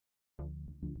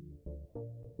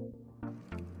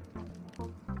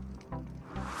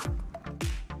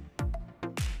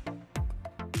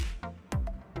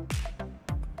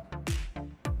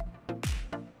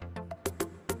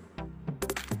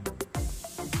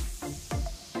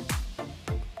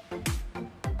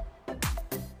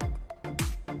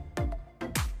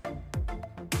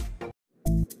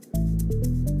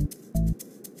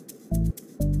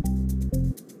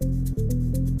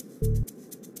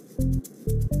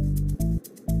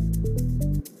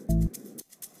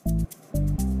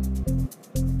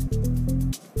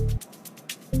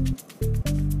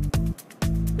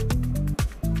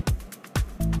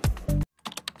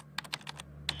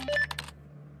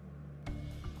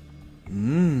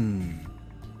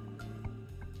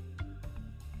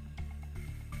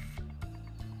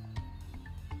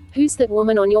Who's that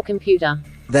woman on your computer?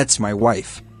 That's my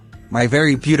wife. My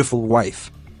very beautiful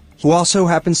wife. Who also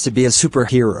happens to be a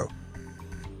superhero.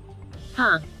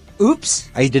 Huh. Oops,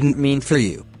 I didn't mean for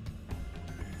you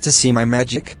to see my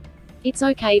magic. It's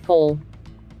okay, Paul.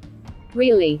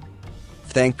 Really?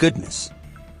 Thank goodness.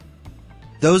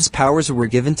 Those powers were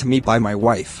given to me by my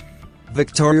wife.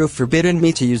 Victoria forbidden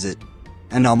me to use it.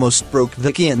 And almost broke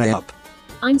Vicky and I up.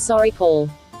 I'm sorry, Paul.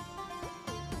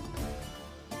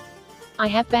 I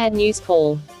have bad news,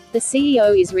 Paul. The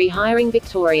CEO is rehiring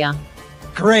Victoria.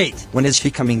 Great! When is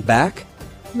she coming back?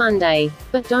 Monday.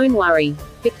 But don't worry.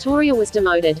 Victoria was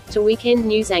demoted to weekend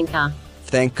news anchor.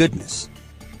 Thank goodness.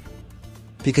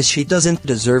 Because she doesn't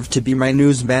deserve to be my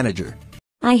news manager.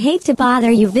 I hate to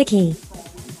bother you, Vicky.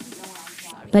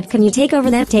 But can you take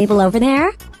over that table over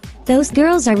there? Those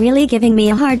girls are really giving me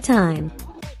a hard time.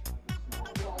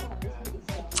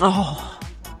 Oh.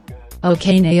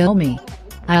 Okay, Naomi.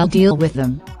 I'll deal with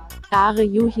them. Are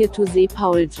you here to see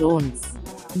Paul Jones?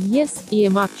 Yes, I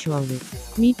am actually.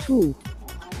 Me too.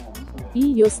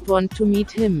 I just want to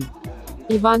meet him.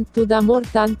 I want to do more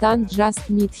than just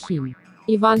meet him.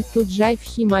 I want to drive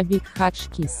him a big hug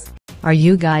kiss. Are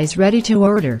you guys ready to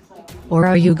order? Or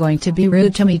are you going to be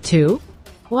rude to me too?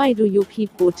 Why do you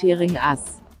keep bothering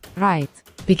us? Right.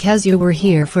 Because you were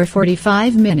here for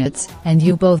 45 minutes, and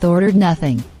you both ordered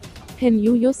nothing. Can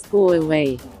you just go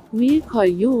away? We'll call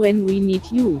you when we need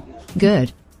you.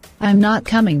 Good. I'm not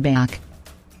coming back.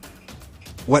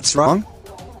 What's wrong?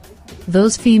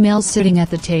 Those females sitting at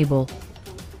the table.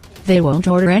 They won't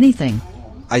order anything.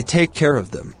 I take care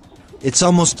of them. It's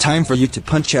almost time for you to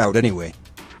punch out anyway.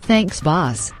 Thanks,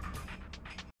 boss.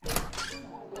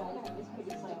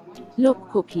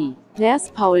 Look, Cookie,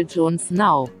 there's Paul Jones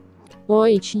now. Oh,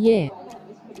 yeah.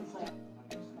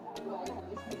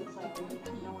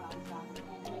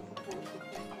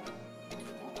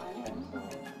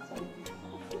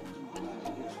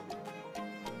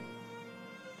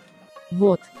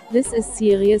 What? This is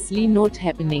seriously not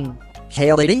happening.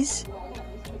 Hey ladies?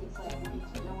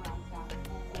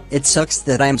 It sucks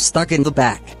that I'm stuck in the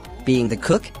back, being the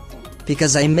cook,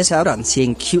 because I miss out on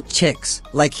seeing cute chicks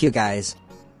like you guys.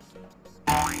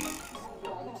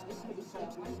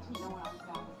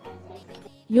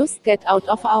 Just get out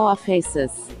of our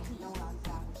faces.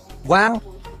 Wow.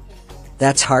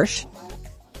 That's harsh.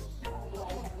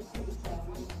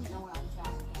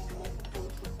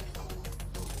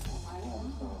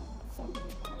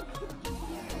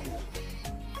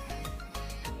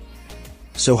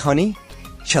 So honey,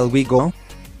 shall we go?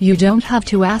 You don't have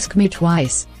to ask me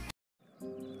twice.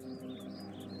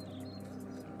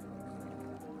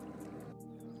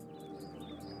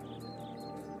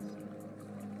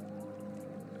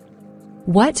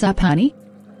 What's up, honey?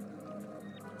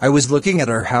 I was looking at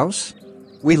our house.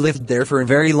 We lived there for a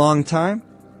very long time.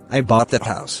 I bought that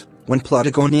house when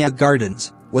Plotagonia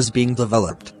Gardens was being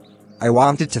developed. I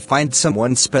wanted to find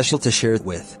someone special to share it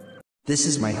with. This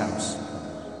is my house.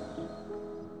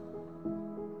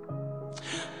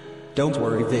 Don't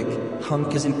worry, Vic.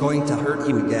 Hunk isn't going to hurt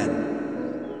you again.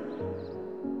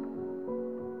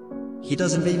 He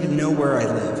doesn't even know where I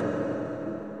live.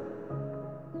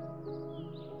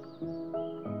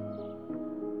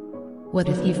 What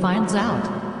if he finds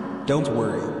out? Don't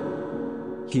worry.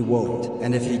 He won't,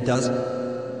 and if he doesn't,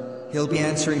 he'll be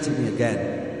answering to me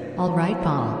again. Alright,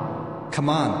 Paul. Come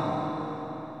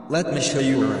on. Let me show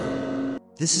you around.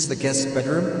 This is the guest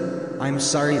bedroom. I'm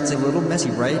sorry it's a little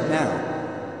messy right now.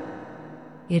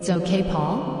 It's okay,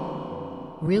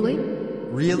 Paul? Really?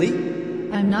 Really?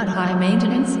 I'm not high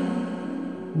maintenance.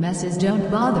 Messes don't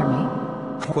bother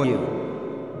me. How are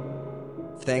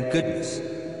you? Thank goodness.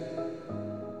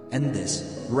 And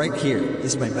this, right here,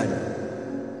 is my bedroom.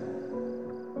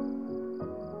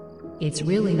 It's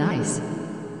really nice.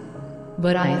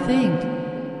 But I think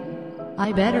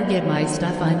I better get my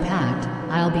stuff unpacked.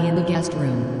 I'll be in the guest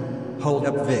room. Hold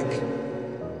up, Vic.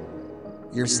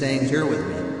 You're staying here with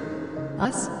me.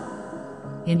 Us?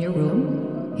 In your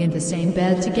room? In the same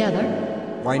bed together?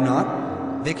 Why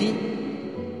not, Vicky?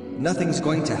 Nothing's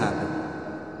going to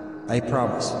happen. I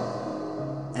promise.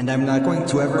 And I'm not going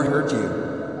to ever hurt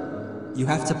you. You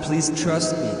have to please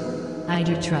trust me. I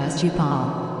do trust you,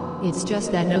 Paul. It's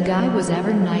just that no guy was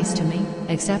ever nice to me,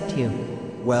 except you.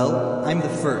 Well, I'm the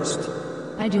first.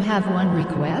 I do have one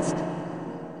request.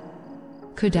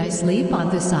 Could I sleep on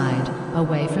the side,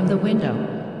 away from the window?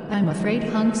 I'm afraid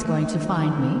Hunk's going to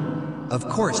find me. Of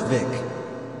course, Vic.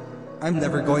 I'm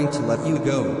never going to let you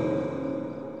go.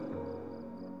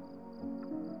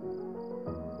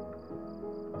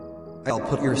 I'll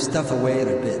put your stuff away in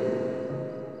a bit.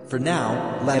 For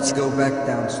now, let's go back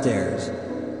downstairs.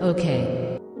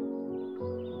 Okay.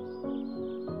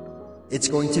 It's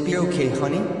going to be okay,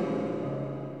 honey?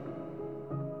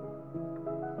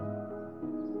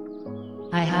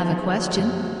 I have a question.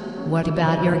 What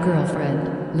about your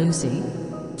girlfriend, Lucy?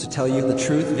 To tell you the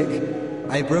truth, Vic,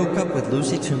 I broke up with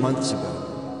Lucy 2 months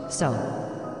ago. So,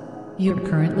 you're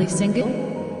currently single?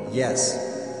 Yes.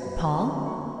 Paul?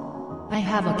 I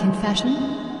have a confession.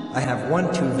 I have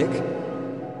one too, Vic.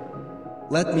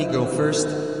 Let me go first.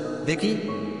 Vicky,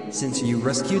 since you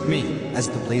rescued me as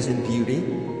the blazing beauty,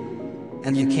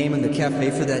 and you came in the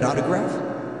cafe for that autograph,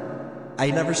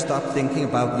 I never stopped thinking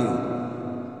about you.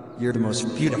 You're the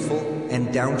most beautiful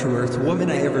and down-to-earth woman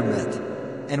I ever met,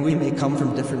 and we may come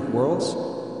from different worlds.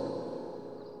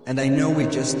 And I know we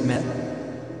just met.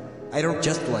 I don't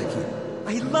just like you.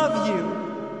 I love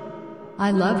you!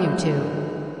 I love you too.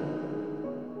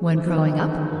 When growing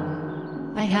up,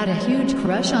 I had a huge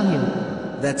crush on you.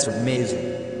 That's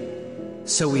amazing.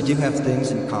 So we do have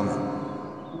things in common.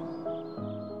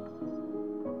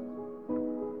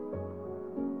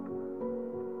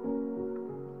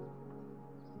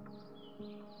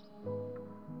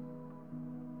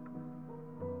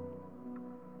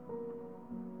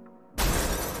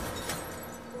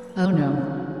 Oh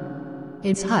no.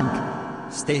 It's Hunk.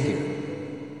 Stay here.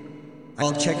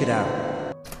 I'll check it out.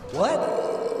 What?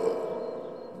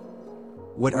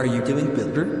 What are you doing,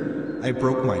 Builder? I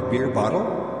broke my beer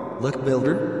bottle? Look,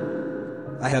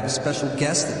 Builder, I have a special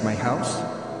guest at my house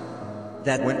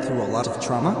that went through a lot of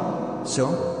trauma,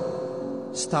 so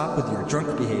stop with your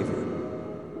drunk behavior.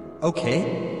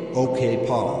 Okay,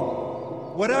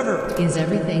 Paul. Whatever. Is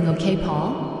everything okay,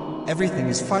 Paul? Everything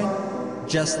is fine.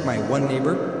 Just my one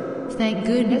neighbor. Thank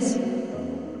goodness.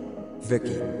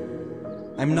 Vicky,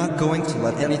 I'm not going to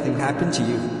let anything happen to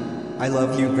you. I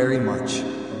love you very much.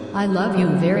 I love you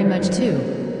very much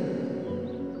too.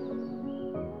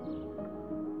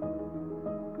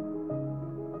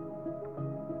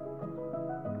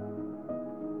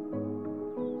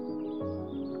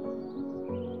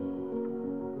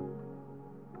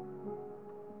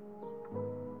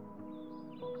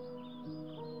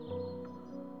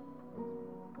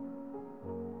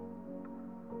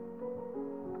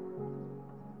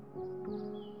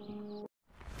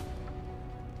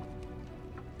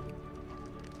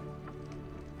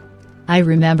 I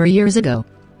remember years ago.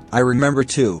 I remember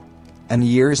too. And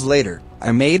years later,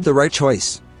 I made the right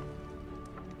choice.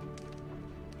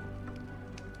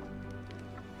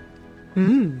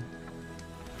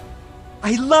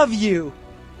 I love you!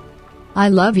 I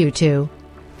love you too.